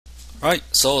Right,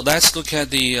 so let's look at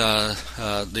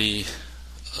the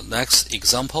next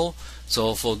example.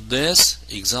 So for this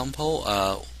example,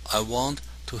 I want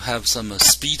to have some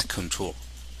speed control.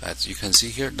 As you can see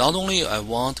here, not only I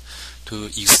want to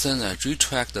extend and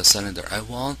retract the cylinder, I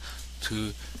want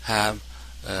to have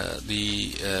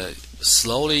the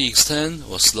slowly extend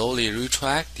or slowly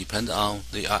retract, depend on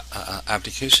the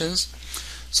applications.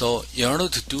 So in order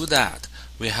to do that,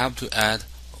 we have to add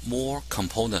more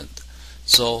component.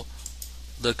 So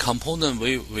the component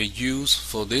we use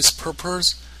for this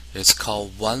purpose is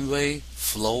called one-way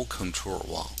flow control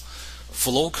valve.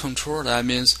 Flow control, that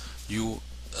means you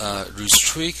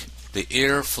restrict the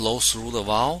air flow through the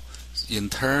valve in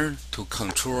turn to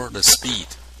control the speed.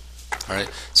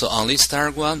 Alright, so on this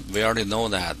diagram we already know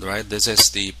that, right? This is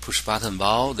the push button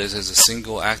valve, this is a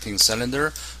single acting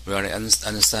cylinder, we already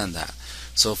understand that.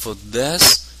 So for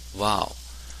this valve,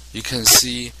 you can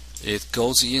see it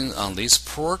goes in on this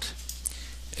port,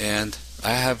 and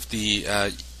I have the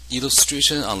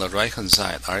illustration on the right hand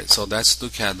side. Alright, so let's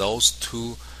look at those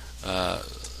two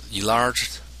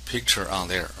enlarged picture on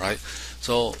there, right?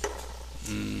 So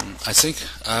I think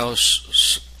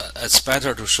it's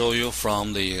better to show you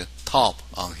from the top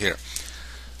on here.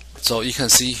 So you can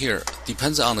see here,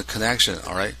 depends on the connection.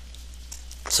 Alright,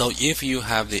 so if you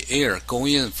have the air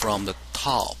going in from the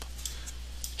top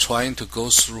trying to go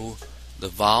through the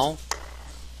valve,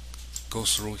 go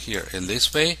through here in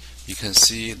this way, you can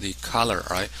see the color,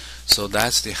 right? So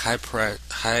that's the high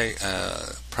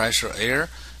pressure air,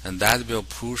 and that will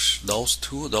push those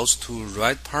two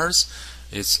right parts.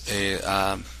 It's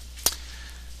a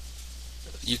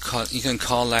you can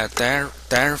call that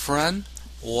diaphragm,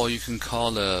 or you can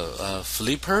call the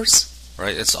flippers,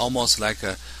 right? It's almost like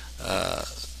a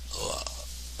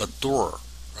door,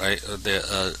 right?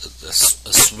 A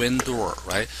swing door,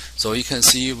 right? So you can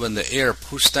see when the air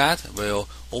push that, will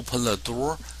open the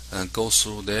door and go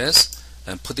through this,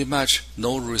 and pretty much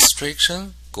no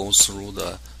restriction goes through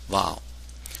the valve.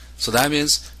 So that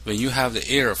means when you have the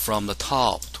air from the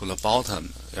top to the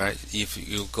bottom, right? If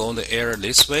you go the air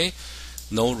this way,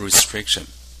 no restriction,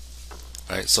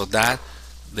 right? So that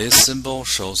this symbol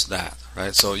shows that,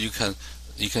 right? So you can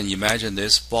imagine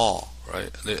this ball,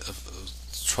 right?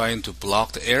 Trying to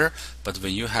block the air, but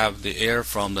when you have the air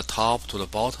from the top to the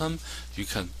bottom, you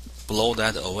can blow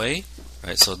that away,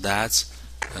 right? So that's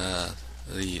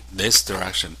this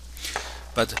direction.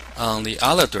 But on the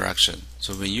other direction,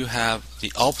 so when you have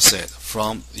the opposite,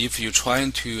 from if you're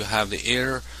trying to have the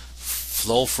air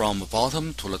flow from the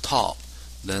bottom to the top,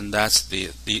 then that's the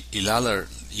other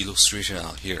illustration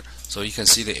out here. So you can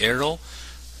see the arrow,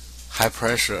 high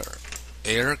pressure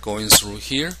air going through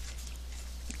here,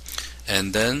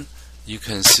 and then you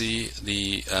can see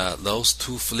the those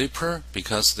two flipper,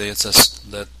 because there's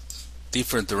the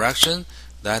different direction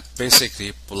that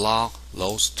basically block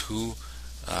those two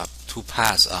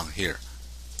paths on here,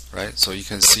 right? So you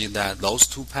can see that those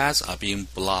two paths are being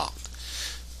blocked,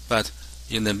 but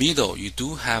in the middle you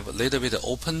do have a little bit of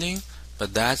opening,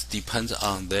 but that depends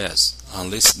on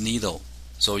this needle.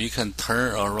 So you can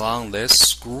turn around this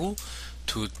screw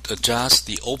to adjust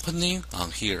the opening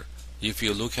on here. If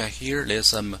you look at here, there's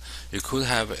some, you could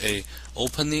have a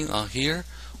opening on here,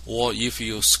 or if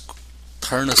you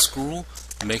turn the screw,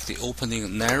 make the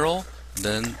opening narrow,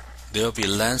 then there'll be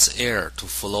less air to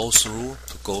flow through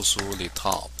to go through the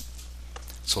top.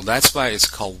 So that's why it's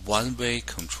called one-way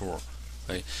control,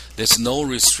 right? There's no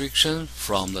restriction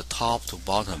from the top to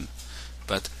bottom,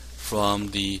 but from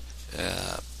the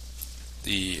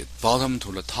bottom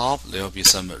to the top, there will be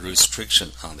some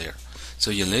restriction on there.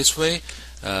 So in this way,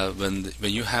 when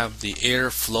you have the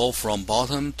air flow from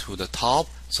bottom to the top,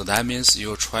 so that means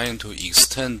you're trying to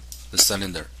extend the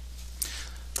cylinder.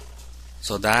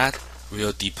 So that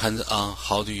will depend on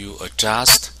how do you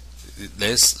adjust.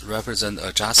 This represent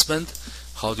adjustment.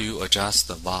 How do you adjust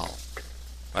the valve,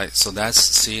 right? So let's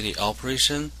see the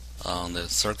operation on the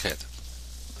circuit.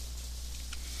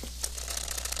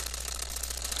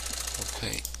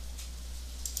 Okay,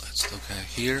 let's look at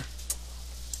here,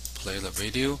 play the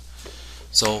video.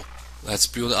 So let's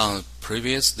build on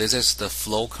previous. This is the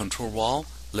flow control valve.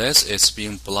 This is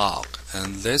being blocked,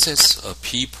 and this is a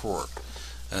P port,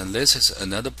 and this is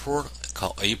another port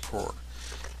called A port.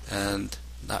 And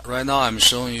right now I'm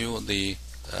showing you the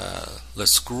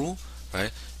screw,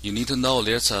 right? You need to know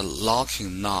there's a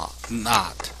locking nut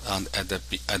at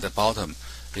the bottom.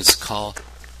 It's called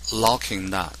locking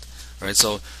nut, right?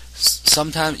 So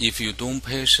sometimes if you don't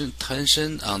pay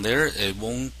attention on there, it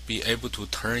won't be able to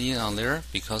turn in on there,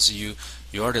 because you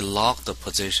already locked the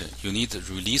position. You need to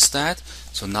release that,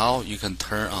 so now you can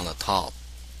turn on the top,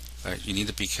 right? You need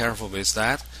to be careful with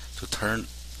that to turn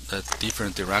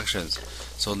different directions.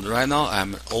 So right now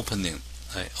I'm opening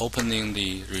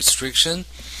the restriction,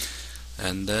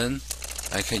 and then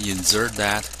I can insert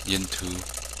that into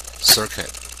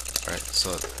circuit, right?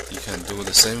 So you can do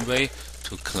the same way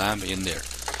to clamp in there.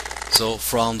 So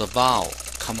from the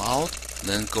valve come out,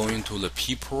 then go into the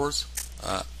P ports.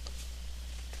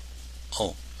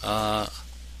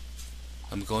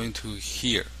 I'm going to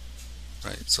here,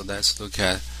 right? So let's look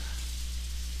at,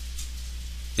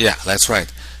 yeah, that's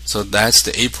right. So that's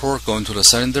the A port going to the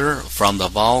cylinder, from the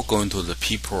valve going to the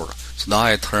P port. So now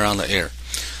I turn on the air.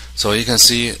 So you can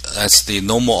see that's the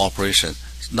normal operation.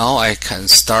 Now I can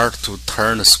start to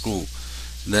turn the screw.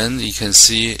 Then you can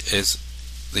see it's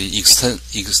the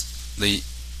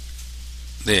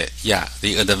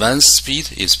the advanced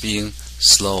speed is being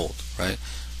slowed, right?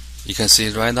 You can see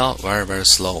right now very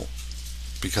slow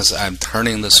because I'm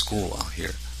turning the screw on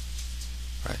here,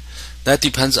 right? That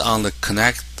depends on the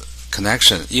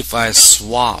connection. If I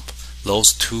swap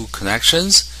those two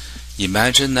connections,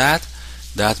 imagine that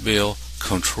will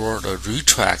control the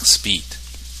retract speed.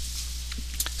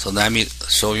 So let me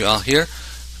show you on here.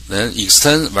 Then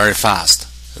extend very fast,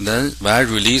 and then when I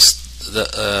release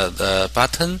the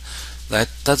button, that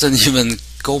doesn't even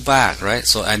go back, right?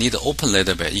 So I need to open a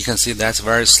little bit. You can see that's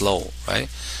very slow, right?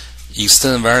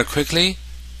 Extend very quickly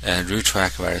and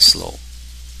retract very slow.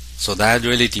 So that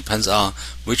really depends on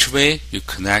which way you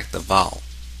connect the valve,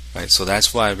 right? So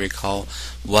that's why we call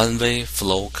one-way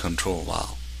flow control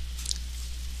valve.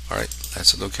 Alright,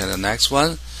 let's look at the next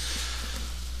one.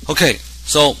 Okay,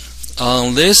 so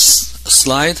on this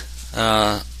slide,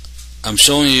 I'm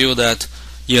showing you that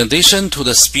in addition to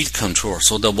the speed control,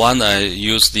 so the one I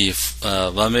use the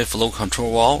one-way flow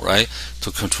control valve, right,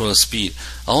 to control the speed.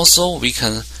 Also, we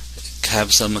can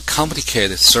have some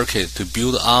complicated circuit to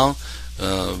build on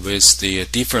with the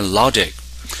different logic.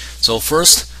 So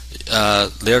first,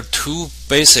 there are two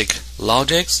basic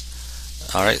logics.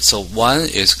 All right, so one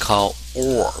is called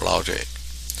OR logic.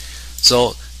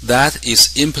 So that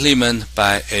is implemented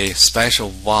by a special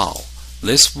valve.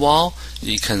 This valve,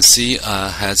 you can see,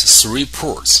 has 3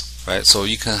 ports, right? So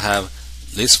you can have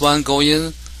this one go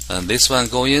in and this one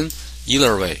go in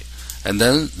either way, and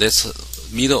then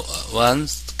this middle one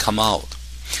come out.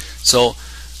 So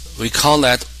we call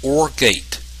that OR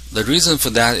gate. The reason for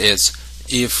that is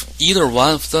if either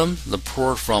one of them, the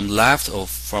port from left or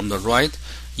from the right,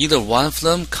 either one of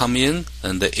them come in,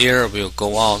 and the air will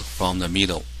go out from the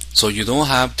middle. So you don't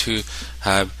have to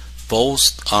have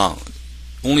both on.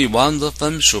 Only one of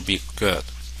them should be good.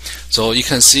 So you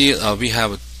can see we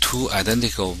have 2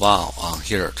 identical valves on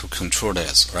here to control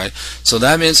this, right? So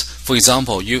that means, for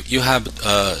example, you have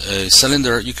a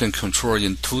cylinder you can control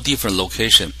in 2 different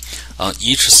locations. On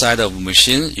each side of the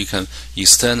machine, you can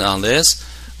extend on this,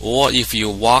 or if you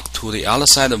walk to the other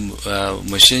side of the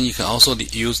machine, you can also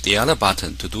use the other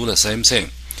button to do the same thing,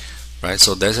 right?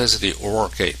 So this is the OR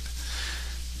gate.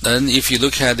 Then if you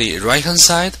look at the right hand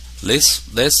side, this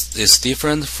is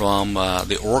different from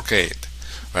the OR gate,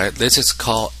 right? This is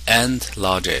called AND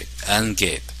logic, AND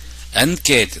gate. AND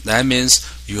gate, that means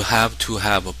you have to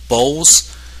have both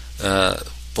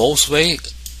way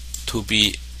to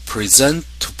be present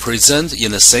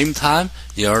in the same time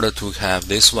in order to have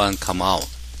this one come out.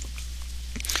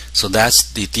 So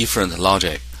that's the different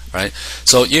logic, right?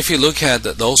 So if you look at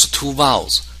those 2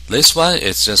 valves, this one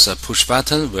is just a push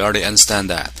button, we already understand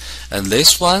that. And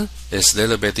this one is a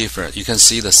little bit different. You can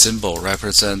see the symbol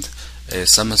represent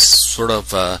some sort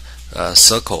of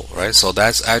circle, right? So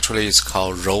that's actually is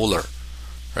called roller,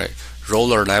 right?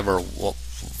 Roller lever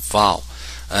valve,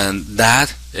 and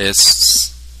that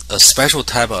is a special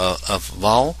type of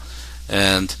valve,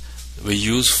 and we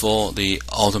use for the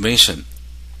automation.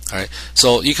 All right,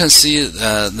 so you can see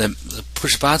the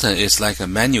push button is like a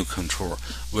manual control.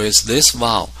 With this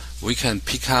valve, we can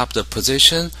pick up the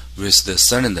position with the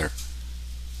cylinder.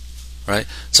 Right.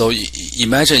 So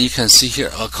imagine, you can see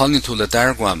here, according to the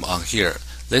diagram on here,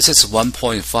 this is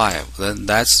 1.5. Then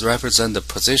that's represent the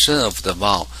position of the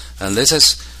valve, and this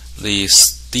is the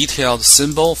detailed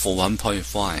symbol for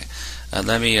 1.5. And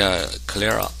let me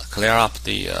clear up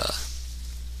the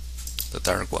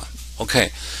diagram.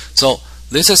 Okay, so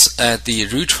this is at the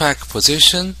retract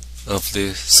position of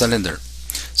the cylinder.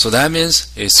 So that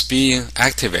means it's being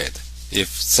activated if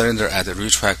cylinder at the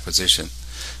retract position.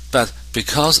 But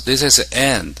because this is an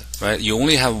AND, right, you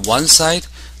only have one side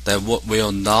that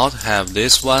will not have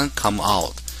this one come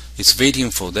out. It's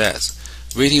waiting for this,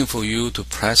 waiting for you to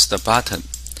press the button.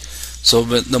 So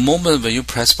the moment when you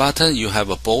press button, you have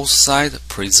both sides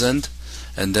present,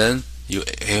 and then you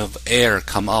have air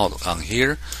come out on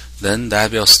here. Then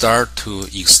that will start to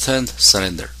extend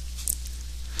cylinder.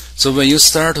 So when you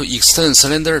start to extend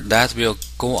cylinder, that will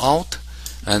go out,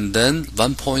 and then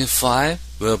 1.5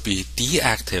 will be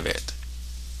deactivated,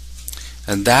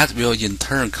 and that will in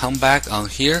turn come back on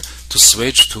here to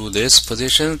switch to this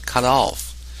position, cut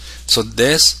off. So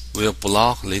this will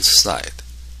block this side,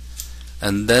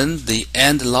 and then the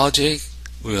AND logic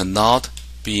will not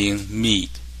being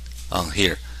meet on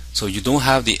here. So you don't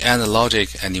have the AND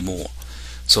logic anymore.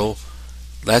 So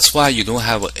that's why you don't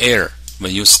have air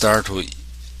when you start to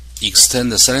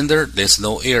extend the cylinder. There's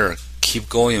no air keep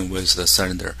going with the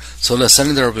cylinder, so the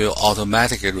cylinder will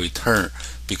automatically return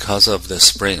because of the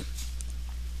spring.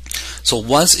 So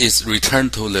once it's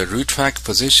returned to the retract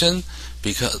position,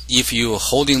 because if you're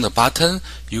holding the button,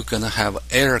 you're gonna have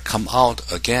air come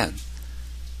out again.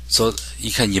 So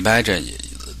you can imagine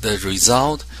the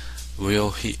result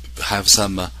will have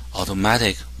some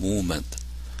automatic movement.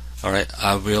 Alright,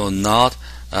 I will not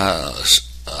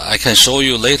I can show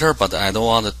you later, but I don't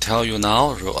want to tell you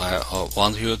now. I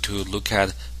want you to look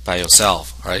at by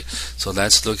yourself. Alright, so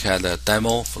let's look at the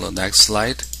demo for the next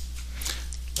slide.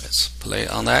 Let's play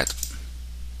on that.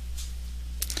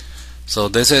 So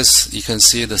this is, you can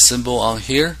see the symbol on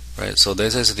here, right? So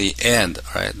this is the AND,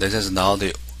 right? This is now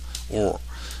the OR.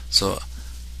 So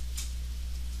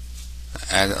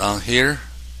add it on here.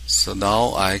 So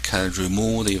now I can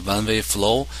remove the one-way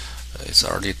flow. It's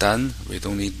already done. We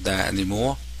don't need that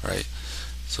anymore, right?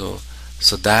 So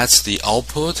that's the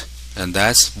output, and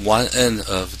that's one end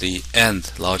of the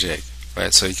AND logic,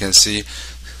 right? So you can see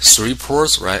 3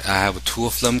 ports, right? I have 2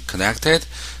 of them connected.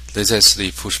 This is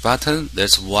the push button.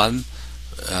 There's one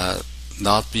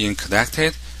not being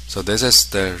connected. So this is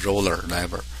the roller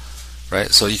lever, right?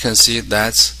 So you can see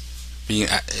that's being,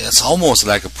 it's almost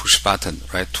like a push button,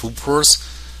 right? 2 ports,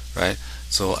 right?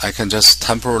 So I can just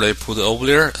temporarily put it over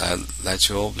there and let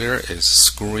you over there. It's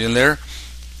screw in there.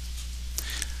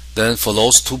 Then for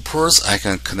those 2 ports, I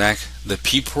can connect the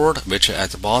P port, which is at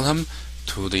the bottom,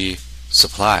 to the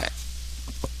supply.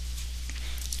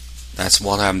 That's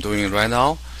what I'm doing right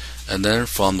now. And then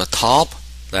from the top,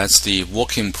 that's the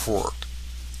working port,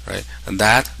 right? And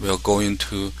that will go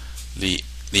into the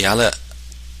other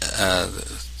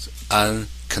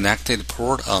unconnected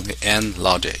port on the AND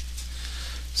logic.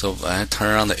 So when I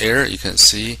turn on the air, you can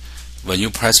see when you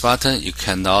press button, you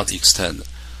cannot extend.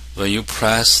 When you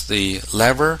press the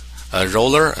lever,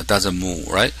 roller, it doesn't move,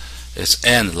 right? It's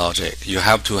AND logic. You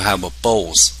have to have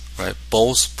both, right?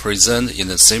 Both present in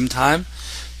the same time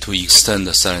to extend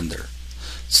the cylinder.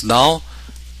 So now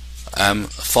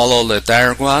follow the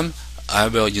diagram. I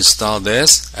will install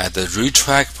this at the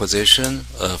retract position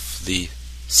of the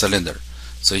cylinder.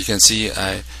 So you can see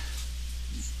I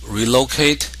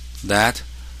relocate that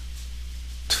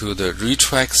to the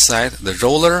retract side. The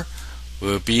roller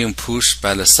will be pushed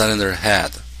by the cylinder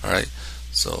head. Alright,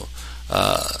 so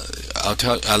I'll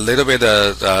tell you a little bit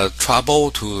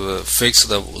trouble to fix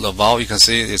the valve. You can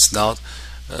see it's not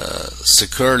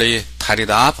securely tied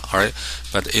up. Alright,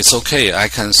 but it's okay. I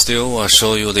can still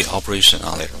show you the operation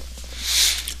on it.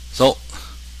 So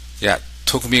yeah,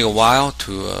 took me a while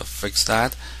to fix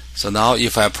that. So now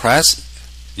if I press,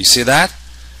 you see that?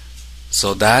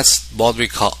 So that's what we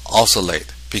call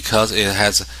oscillate, because it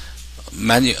has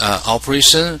many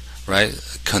operation, right?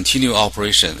 Continue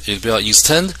operation. It will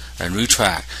extend and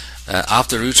retract.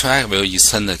 After retract, it will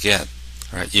extend again,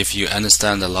 right? If you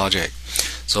understand the logic.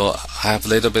 So I have a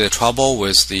little bit of trouble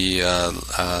with the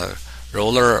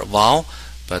roller valve,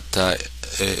 but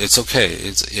it's okay.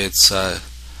 It's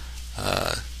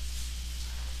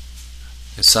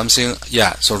something.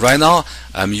 Yeah. So right now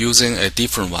I'm using a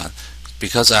different one,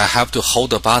 because I have to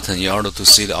hold the button in order to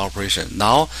see the operation.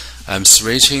 Now I'm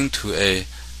switching to a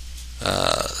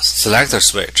selector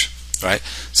switch, right?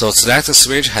 So selector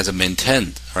switch has a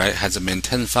maintain, right? Has a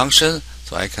maintain function,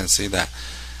 so I can see that,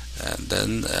 and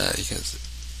then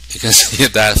you can see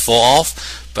that fall off.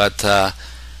 But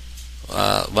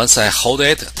once I hold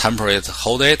it, temporarily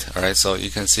hold it, all right? So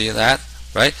you can see that,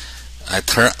 right? I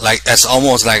turn, like it's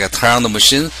almost like I turn on the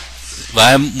machine. When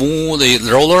I move the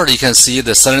roller, you can see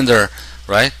the cylinder,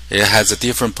 right? It has a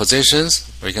different positions.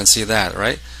 You can see that,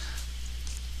 right?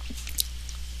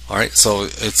 All right, so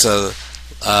it's a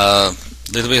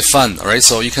little bit fun. All right,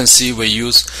 so you can see we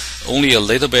use only a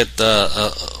little bit,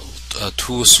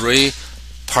 2-3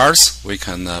 parts. We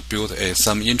can build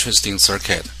some interesting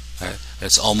circuit. Right?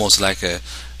 It's almost like a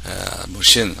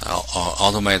machine or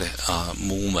automated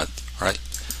movement, right?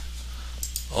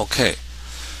 Okay,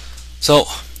 so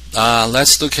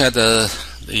let's look at the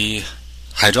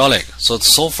hydraulic.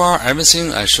 So far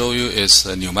everything I show you is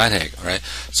pneumatic, right?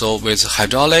 So with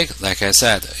hydraulic, like I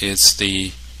said, it's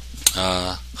the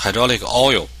hydraulic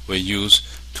oil we use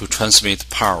to transmit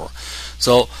power.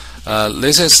 So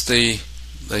this is the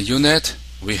unit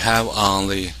we have on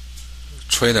the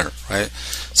trainer, right?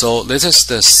 So this is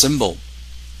the symbol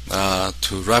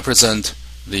to represent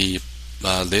the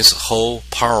this whole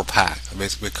power pack,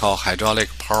 which we call hydraulic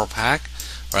power pack,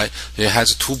 right? It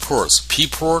has two ports, P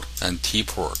port and T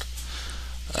port.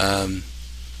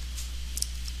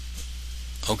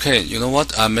 Okay, you know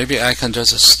what? Maybe I can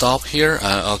just stop here.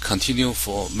 I'll continue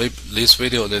for maybe this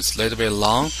video is a little bit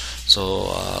long,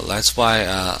 so that's why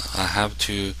I have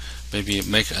to maybe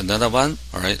make another one.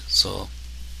 All right, so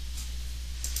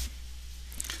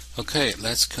okay,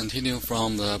 let's continue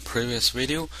from the previous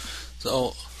video.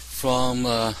 So from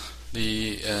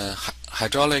the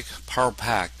hydraulic power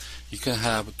pack, you can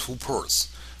have two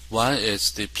ports. One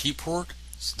is the P port,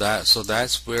 so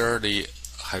that's where the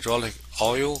hydraulic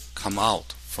oil come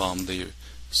out from the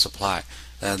supply,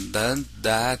 and then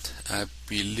that I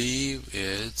believe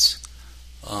it's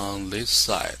on this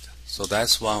side. So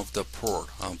that's one of the port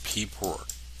on P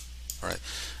port, right?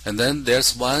 And then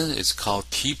there's one is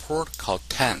called T port, called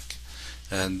tank,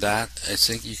 and that I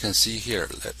think you can see here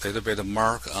a little bit of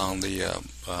mark on the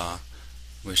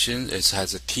machine. It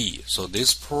has a T, so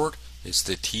this port is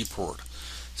the T port.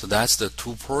 So that's the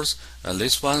two ports.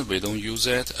 This one we don't use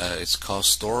it. It's called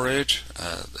storage.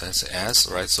 That's S,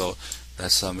 right? So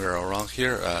that's somewhere around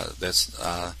here. This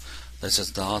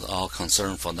is not our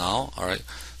concern for now. All right.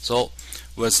 So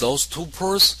with those two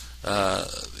ports,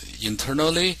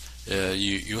 internally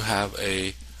you have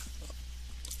a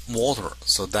motor.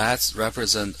 So that's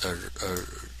represent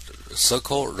a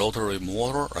circle rotary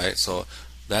motor, right? So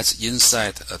that's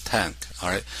inside a tank. All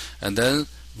right, and then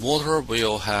motor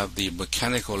will have the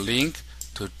mechanical link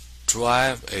to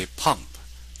drive a pump,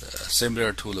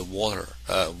 similar to the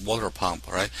water pump,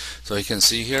 right? So you can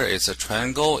see here it's a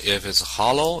triangle. If it's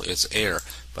hollow, it's air,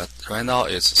 but right now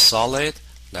it's solid.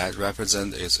 That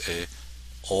represent is a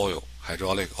oil,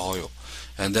 hydraulic oil.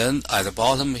 And then at the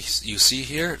bottom you see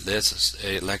here, this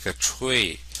is like a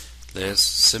tray. This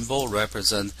symbol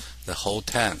represent the whole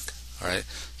tank. All right,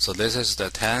 so this is the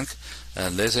tank,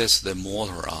 and this is the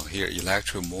motor on here,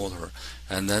 electric motor,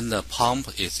 and then the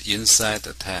pump is inside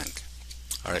the tank.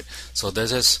 All right, so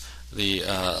this is the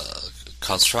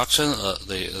construction of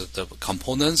the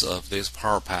components of this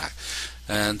power pack.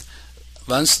 And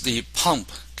once the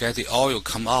pump get the oil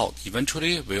come out,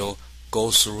 eventually will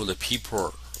go through the P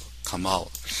port, come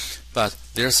out, but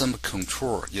there's some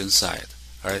control inside.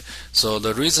 All right, so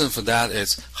the reason for that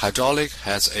is hydraulic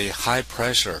has a high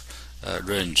pressure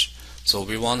range, so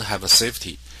we want to have a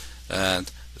safety.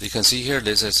 And you can see here,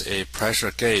 this is a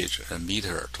pressure gauge and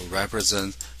meter to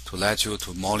represent, to let you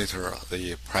to monitor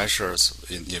the pressures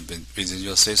within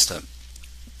your system.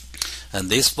 And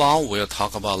this one we'll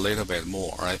talk about a little bit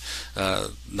more, right?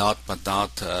 Not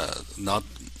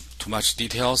too much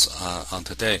details on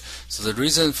today. So the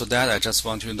reason for that, I just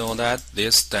want you to know that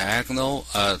this diagonal,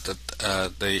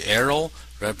 the arrow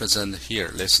represent here,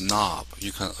 this knob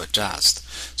you can adjust.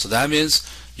 So that means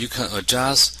you can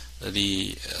adjust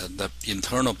the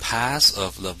internal path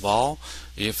of the valve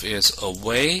if it's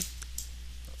away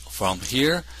from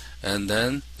here, and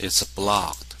then it's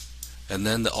blocked, and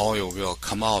then the oil will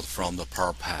come out from the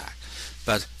power pack.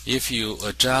 But if you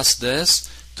adjust this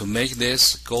to make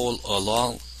this go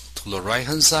along to the right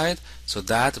hand side, so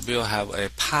that will have a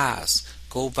path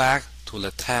go back to the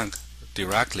tank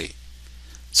directly.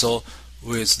 So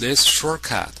with this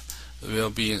shortcut, will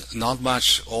be not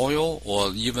much oil,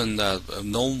 or even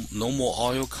no more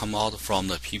oil come out from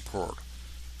the P port.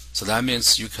 So that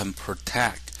means you can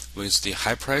protect with the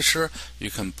high pressure. You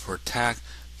can protect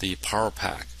the power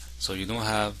pack, so you don't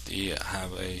have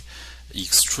a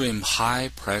extreme high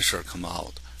pressure come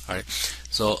out. All right.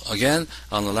 So again,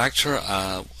 on the lecture,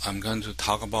 I'm going to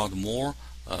talk about more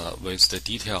with the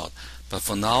detail. But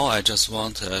for now, I just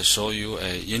want to show you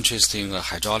an interesting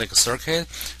hydraulic circuit,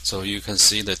 so you can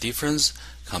see the difference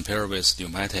compared with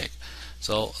pneumatic.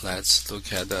 So let's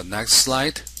look at the next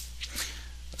slide.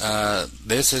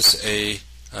 This is a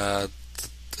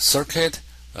circuit.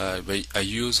 I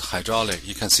use hydraulic.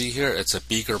 You can see here it's a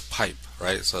bigger pipe,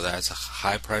 right? So that's a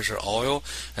high pressure oil.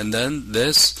 And then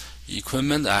this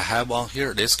equipment I have on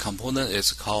here, this component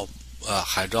is called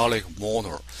hydraulic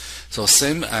motor. So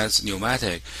same as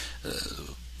pneumatic,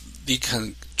 you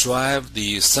can drive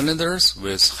the cylinders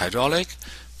with hydraulic.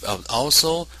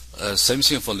 Also, same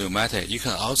thing for pneumatic. You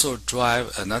can also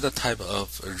drive another type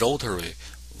of rotary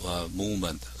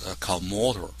movement called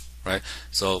motor, right?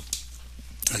 So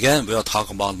again, we'll talk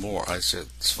about more.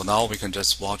 For now, we can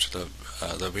just watch the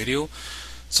video.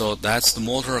 So that's the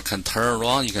motor can turn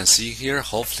around. You can see here.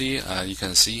 Hopefully you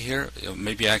can see here.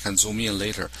 Maybe I can zoom in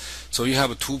later. So you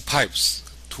have two pipes,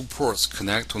 two ports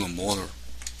connect to the motor.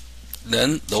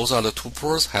 Then those are the two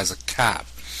ports has a cap.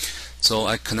 So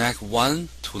I connect one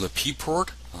to the P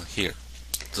port here.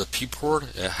 The P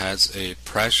port it has a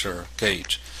pressure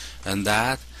gauge, and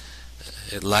that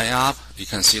it line up. You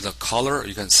can see the color.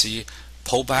 You can see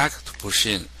pull back to push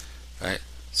in, right?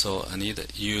 So I need to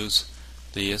use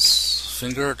this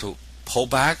finger to pull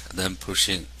back, then push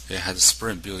in. It has a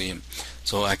spring built in.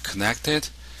 So I connect it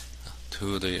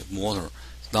to the motor.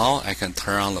 Now I can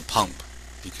turn on the pump.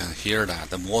 You can hear that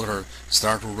the motor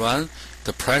start to run.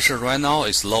 The pressure right now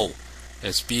is low.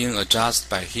 It's being adjusted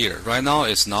by here. Right now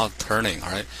it's not turning.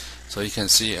 All right. So you can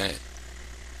see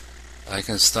I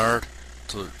can start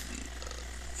to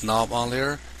knob on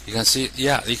there. You can see,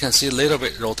 yeah, you can see a little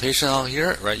bit rotation on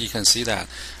here, right? You can see that.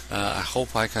 I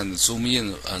hope I can zoom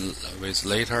in with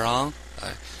later on.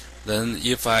 Then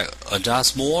if I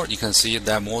adjust more, you can see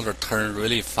that motor turn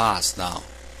really fast now.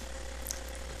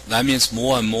 That means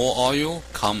more and more oil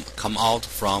come out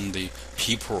from the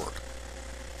P port,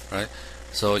 right?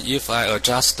 So if I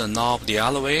adjust the knob the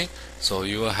other way, so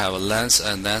you will have less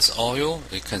and less oil.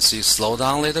 You can see slow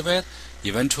down a little bit.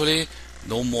 Eventually,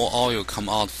 no more oil come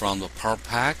out from the power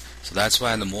pack. So that's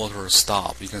why the motor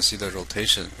stop. You can see the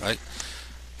rotation, right?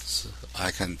 So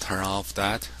I can turn off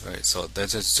that, right? So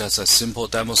that is just a simple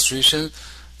demonstration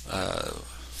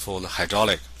for the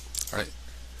hydraulic, right?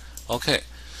 Okay.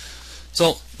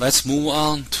 So let's move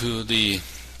on to the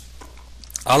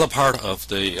other part of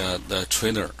the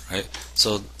trainer, right?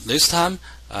 So this time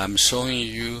I'm showing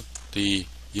you the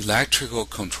electrical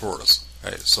controls,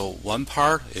 right? So one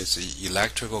part is the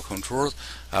electrical controls.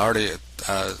 I already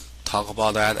talked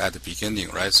about that at the beginning,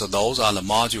 right? So those are the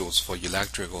modules for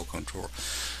electrical control.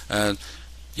 And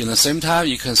in the same time,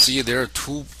 you can see there are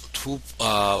two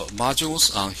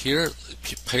modules on here.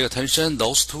 Pay attention,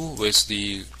 those two with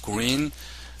the green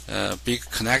big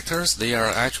connectors, they are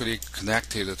actually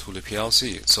connected to the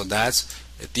PLC. So that's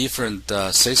a different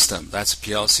system. That's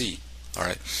PLC. All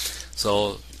right.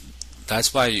 So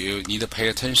that's why you need to pay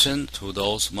attention to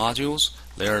those modules.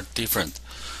 They are different.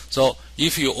 So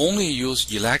if you only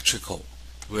use electrical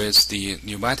with the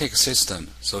pneumatic system,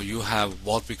 so you have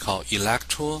what we call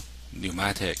Electro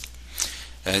Pneumatic.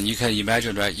 And you can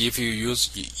imagine, right, if you use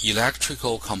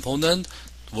electrical component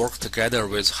work together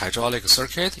with hydraulic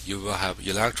circuit, you will have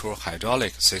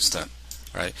electro-hydraulic system,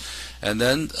 right? And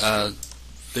then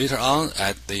later on,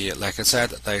 at the, like I said,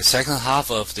 the second half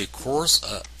of the course,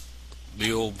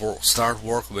 we'll start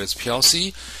work with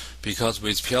PLC, because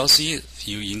with PLC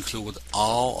you include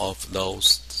all of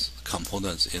those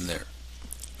components in there.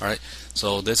 All right.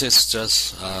 So this is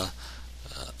just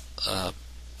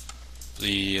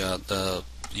the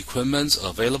equipment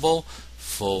available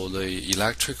for the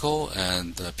electrical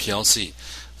and PLC.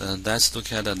 Let's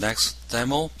look at the next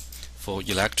demo for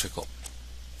electrical.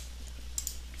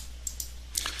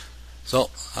 So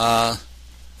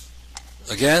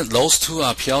again, those two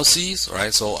are PLCs,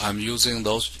 right? So I'm using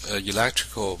those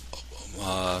electrical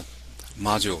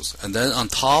modules, and then on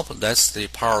top that's the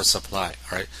power supply,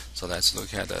 right? So let's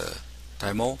look at the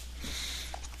demo.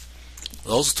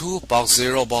 Those two, box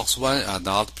 0, box 1, are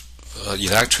not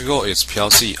electrical, it's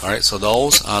PLC. Alright, so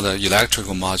those are the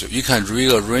electrical module. You can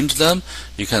rearrange them.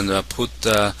 You can put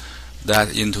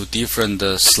that into different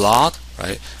slot,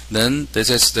 right? Then this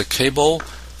is the cable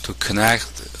to connect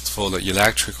for the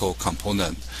electrical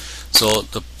component. So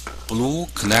the blue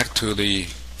connect to the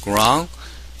ground,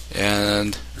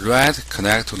 and red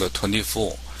connect to the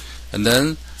 24. And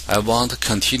then I want to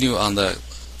continue on the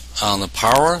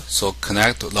power, so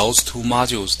connect those two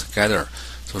modules together.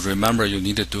 So remember, you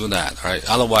need to do that, right?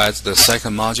 Otherwise, the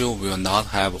second module will not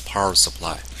have a power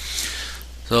supply.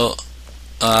 So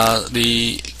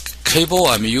the cable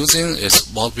I'm using is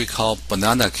what we call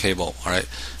banana cable, all right?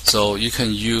 So you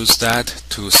can use that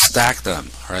to stack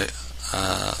them, all right?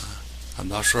 I'm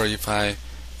not sure if I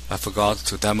forgot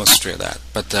to demonstrate that,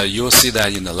 but you'll see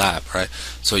that in the lab, right?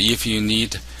 So if you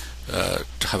need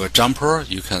to have a jumper,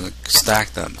 you can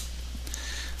stack them.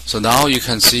 So now you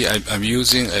can see I'm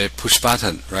using a push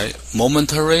button, right?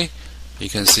 Momentary, you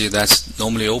can see that's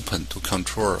normally open to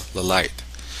control the light.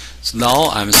 So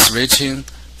now I'm switching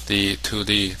to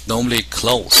the normally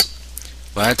close.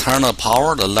 When I turn the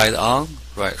power, the light on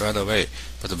right away.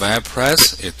 But when I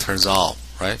press, it turns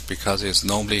off, right? Because it's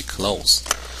normally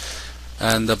closed.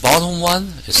 And the bottom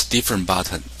one is different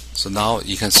button. So now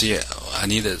you can see I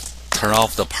need to turn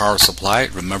off the power supply.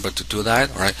 Remember to do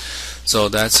that, right? So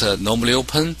that's normally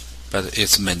open, but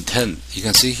it's maintained. You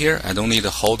can see here I don't need to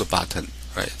hold the button,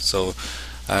 right? So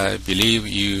I believe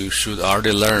you should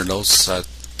already learn those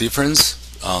difference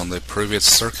on the previous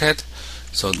circuit.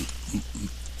 So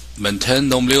maintain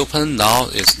normally open, now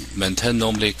it's maintain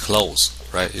normally closed,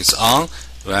 right? It's on,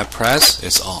 when I press,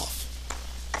 it's off.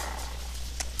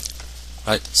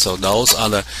 Right, so those are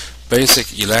the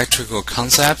basic electrical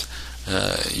concept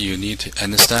you need to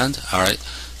understand. Alright,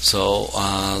 so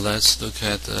let's look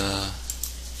at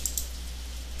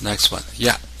next one.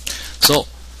 Yeah, so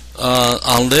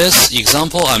on this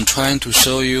example, I'm trying to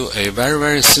show you a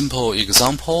very simple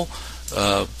example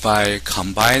by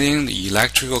combining the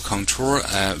electrical control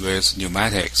with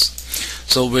pneumatics.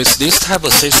 So with this type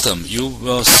of system, you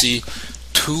will see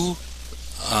two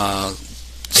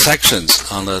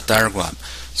sections on the diagram.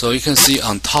 So you can see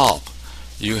on top,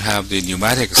 you have the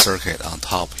pneumatic circuit on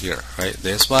top here, right?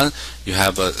 This one, you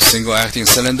have a single acting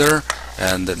cylinder,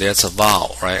 and there's a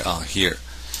valve right on here.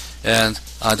 And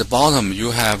at the bottom,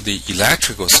 you have the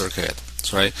electrical circuit,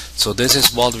 right? So this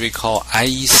is what we call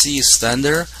IEC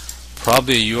standard.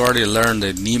 Probably you already learned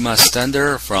the NEMA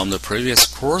standard from the previous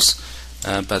course,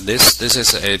 but this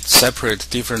is a separate,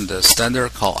 different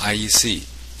standard called IEC.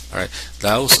 Alright,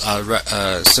 those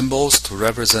are symbols to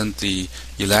represent the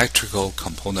electrical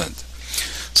component.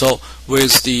 So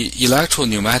with the electro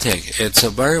pneumatic, it's a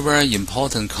very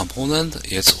important component.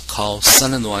 It's called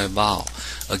solenoid valve.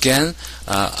 Again,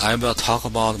 I will talk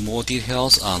about more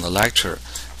details on the lecture,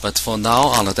 but for now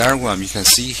on the diagram you can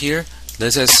see here,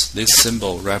 this is this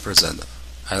symbol represented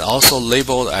and also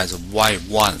labeled as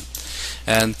Y1.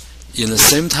 And in the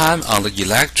same time, on the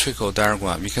electrical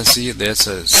diagram, you can see there's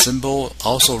a symbol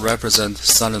also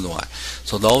represents solenoid.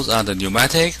 So those are the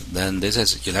pneumatic, then this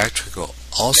is electrical,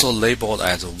 also labeled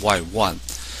as Y1.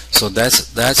 So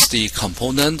that's the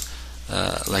component,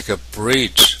 like a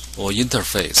bridge or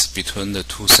interface between the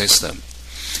two systems.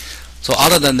 So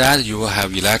other than that, you will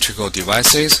have electrical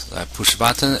devices like push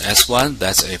button S1.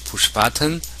 That's a push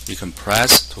button you can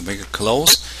press to make it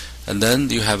close, and then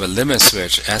you have a limit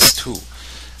switch S2.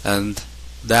 And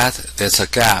there's a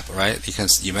gap, right? You can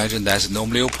imagine that's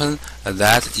normally open, and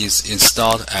that is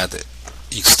installed at the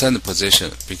extended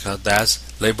position because that's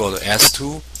labeled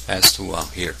S2 on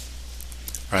here,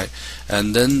 right?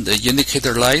 And then the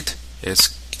indicator light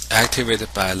is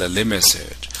activated by the limit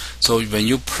switch. So when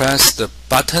you press the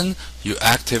button, you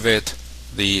activate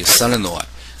the solenoid,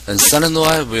 and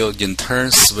solenoid will in turn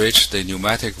switch the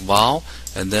pneumatic valve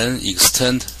and then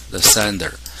extend the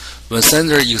cylinder. When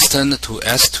cylinder extend to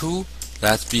S2,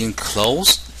 that's being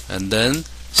closed, and then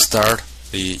start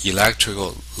the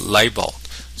electrical light bulb.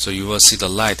 So you will see the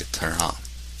light turn on.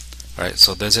 Right.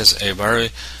 So this is a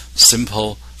very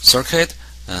simple circuit.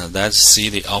 Let's see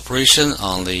the operation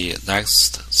on the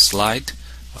next slide.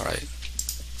 All right.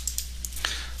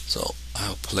 So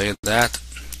I'll play that.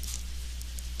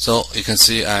 So you can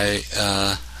see I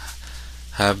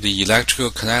have the electrical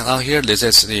connect out here. This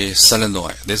is the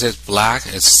solenoid. This is black.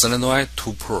 It's solenoid,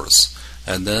 2 pulls,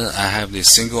 and then I have the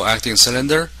single acting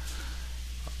cylinder.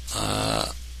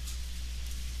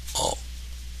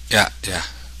 Yeah.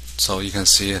 So you can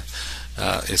see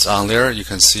it's on there. You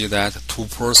can see that 2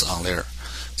 pulls on there.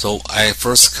 So I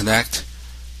first connect.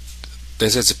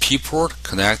 This is a P port.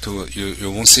 Connect to you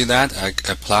won't see that. I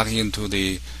plug into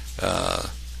the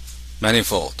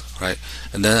manifold, right?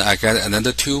 And then I get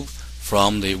another tube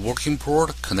from the working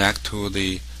port, connect to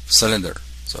the cylinder.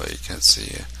 So you can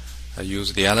see I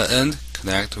use the other end,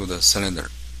 connect to the cylinder.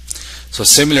 So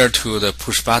similar to the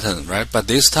push button, right? But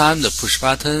this time the push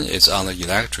button is on the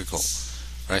electrical,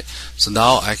 right? So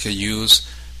now I can use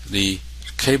the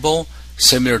cable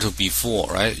similar to before,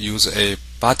 right? Use a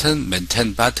button,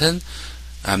 maintain button.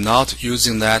 I'm not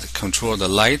using that to control the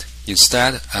light.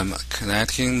 Instead, I'm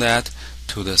connecting that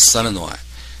to the solenoid,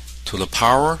 to the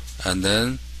power, and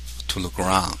then to the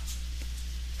ground.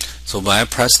 So when I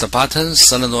press the button,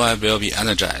 solenoid will be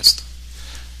energized.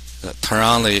 Turn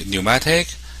on the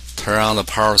pneumatic, turn on the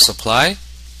power supply.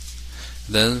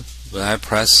 Then when I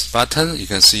press button, you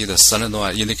can see the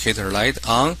solenoid indicator light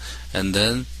on, and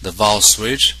then the valve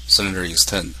switch, cylinder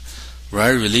extend. When I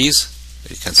release,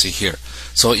 you can see here.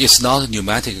 So it's not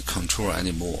pneumatic control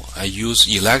anymore. I use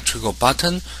electrical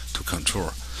button to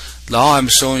control. Now I'm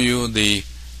showing you the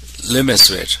limit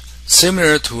switch,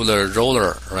 similar to the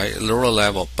roller, right? Lower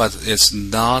level, but it's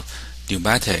not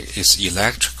pneumatic, it's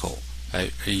electrical.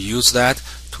 I use that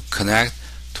to connect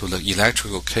to the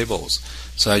electrical cables.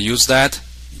 So I use that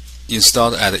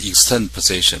installed at the extend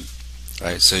position,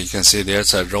 right? So you can see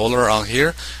there's a roller on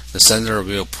here. The sensor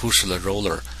will push the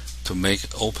roller to make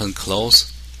open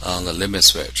close on the limit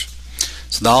switch.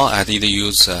 So now I need to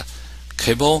use a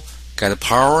cable, get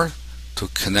power to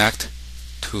connect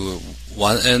to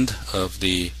one end of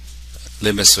the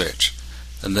limit switch,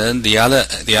 and then the other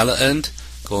end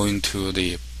going to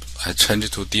the I change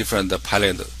it to different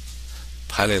pilot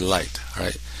light.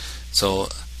 Right. So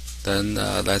then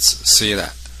let's see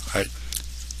that. Right.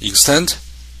 Extend.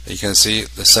 You can see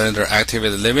the cylinder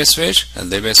activate the limit switch, and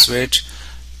limit switch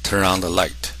turn on the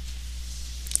light.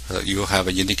 You have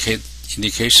an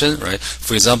indication, right?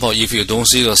 For example, if you don't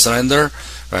see the cylinder,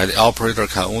 right, the operator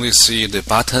can only see the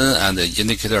button and the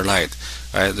indicator light.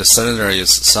 Right, the cylinder is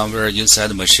somewhere inside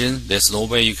the machine. There's no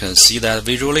way you can see that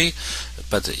visually,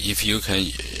 but if you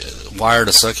can wire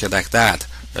the circuit like that,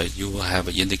 right, you will have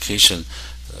an indication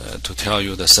to tell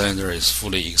you the cylinder is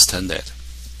fully extended.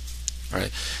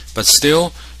 Right, but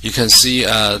still you can see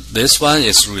this one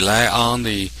is rely on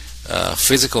the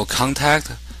physical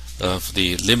contact of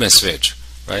the limit switch.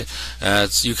 Right,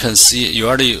 as you can see, you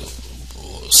already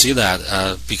see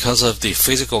that because of the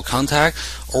physical contact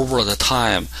over the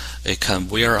time, it can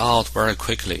wear out very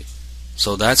quickly.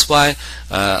 So that's why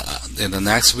in the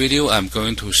next video I'm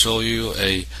going to show you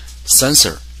a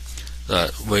sensor.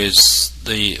 With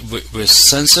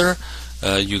sensor,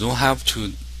 you don't have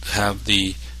to have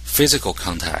the physical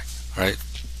contact, right?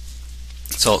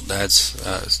 So let's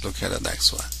look at the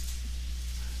next one.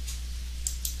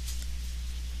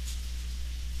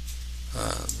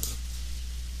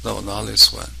 No, not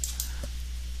this one.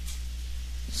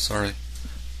 Sorry,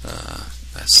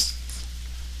 that's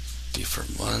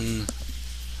different one.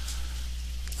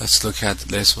 Let's look at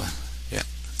this one. Yeah.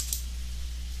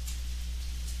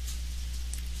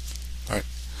 All right.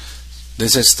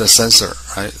 This is the sensor,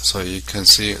 right? So you can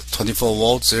see 24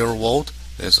 volt, 0 volt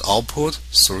is output,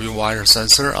 3-wire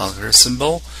sensor on her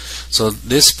symbol. So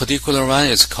this particular one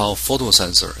is called photo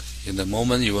sensor. In the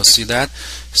moment you will see that,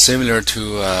 similar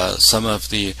to some of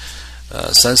the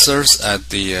sensors at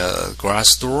the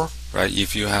garage door, right?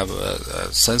 If you have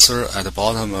a sensor at the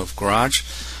bottom of garage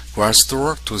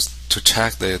door to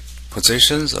check the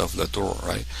positions of the door,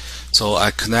 right? So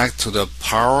I connect to the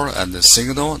power and the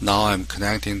signal. Now I'm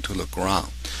connecting to the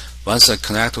ground. Once I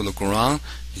connect to the ground,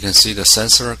 you can see the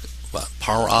sensor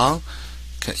power on.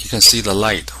 You can see the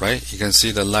light, right? You can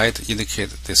see the light indicate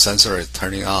the sensor is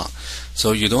turning on.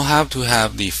 So you don't have to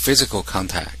have the physical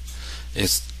contact.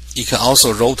 You can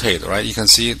also rotate, right? You can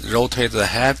see rotate the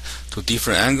head to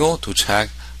different angle to check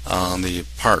on the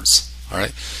parts. All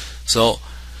right. So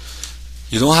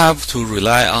you don't have to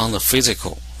rely on the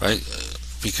physical, right?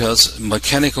 Because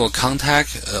mechanical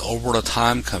contact over the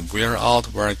time can wear out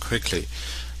very quickly.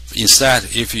 Instead,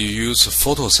 if you use a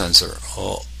photo sensor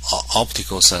or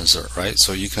optical sensor, right?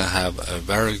 So you can have a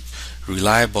very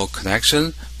reliable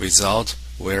connection without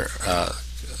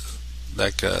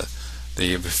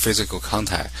the physical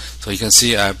contact. So you can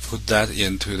see I put that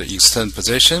into the extend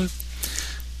position.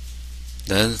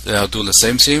 Then they'll do the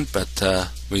same thing, but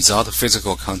without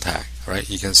physical contact, right?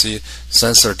 You can see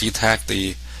sensor detect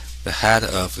the head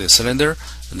of the cylinder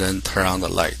and then turn on the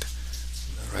light,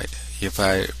 right? If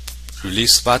I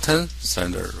release button,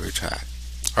 cylinder retract.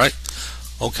 All right.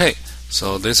 Okay.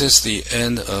 So this is the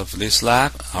end of this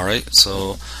lab. All right.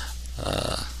 So